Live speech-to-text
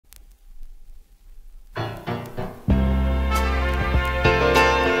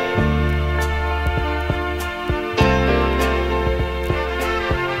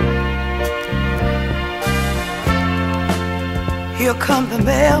come the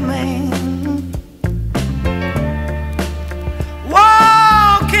mailman,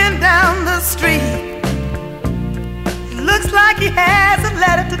 walking down the street. Looks like he has a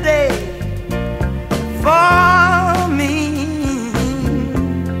letter today for me.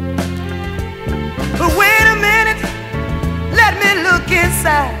 But wait a minute, let me look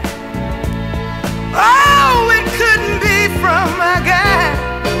inside. Oh, it couldn't be from my guy,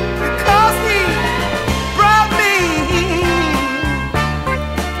 because he brought me.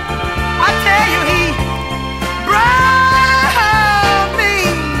 I tell you, he brought me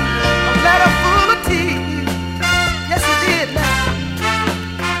a letter full of tears. Yes, he did. Now,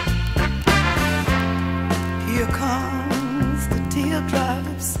 here comes the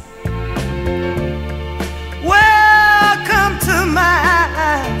teardrops. Welcome to my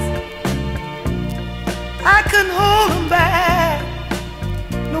eyes. I couldn't hold them back,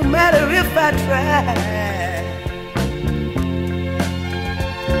 no matter if I tried.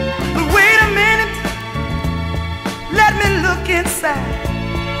 But wait a minute, let me look inside.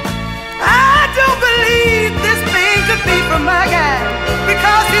 I don't believe this thing could be from my guy,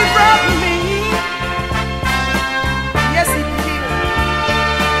 because he brought me. Yes, he did.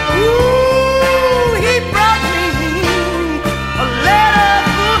 Ooh, he brought me a letter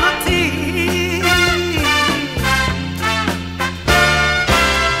full of tears.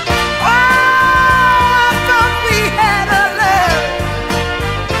 Oh, I thought we had a love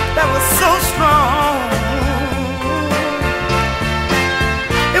that was so strong.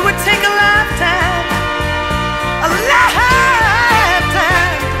 It would take a lifetime to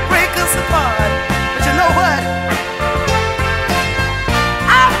break us apart. But you know what?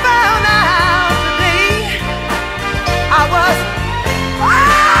 I found out today I was wrong.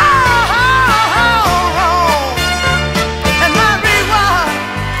 And my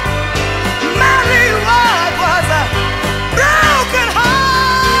reward was a broken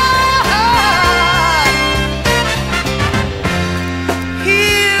heart.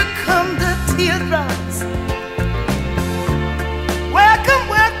 Here come the teardrops. Welcome,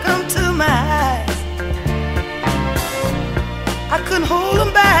 welcome to my eyes. I couldn't hold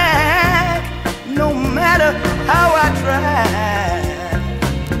them back, no matter how I tried.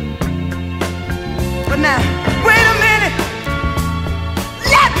 But now, wait a minute,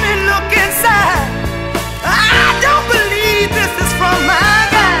 let me look inside. I don't believe this is from my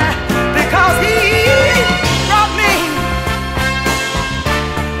guy, because he brought me.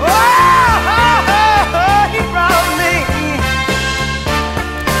 Oh, he brought me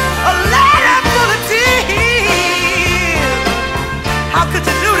a letter full of tears. How could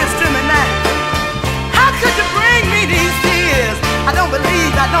you do this to me now? How could you bring me these tears? I don't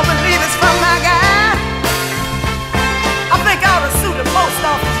believe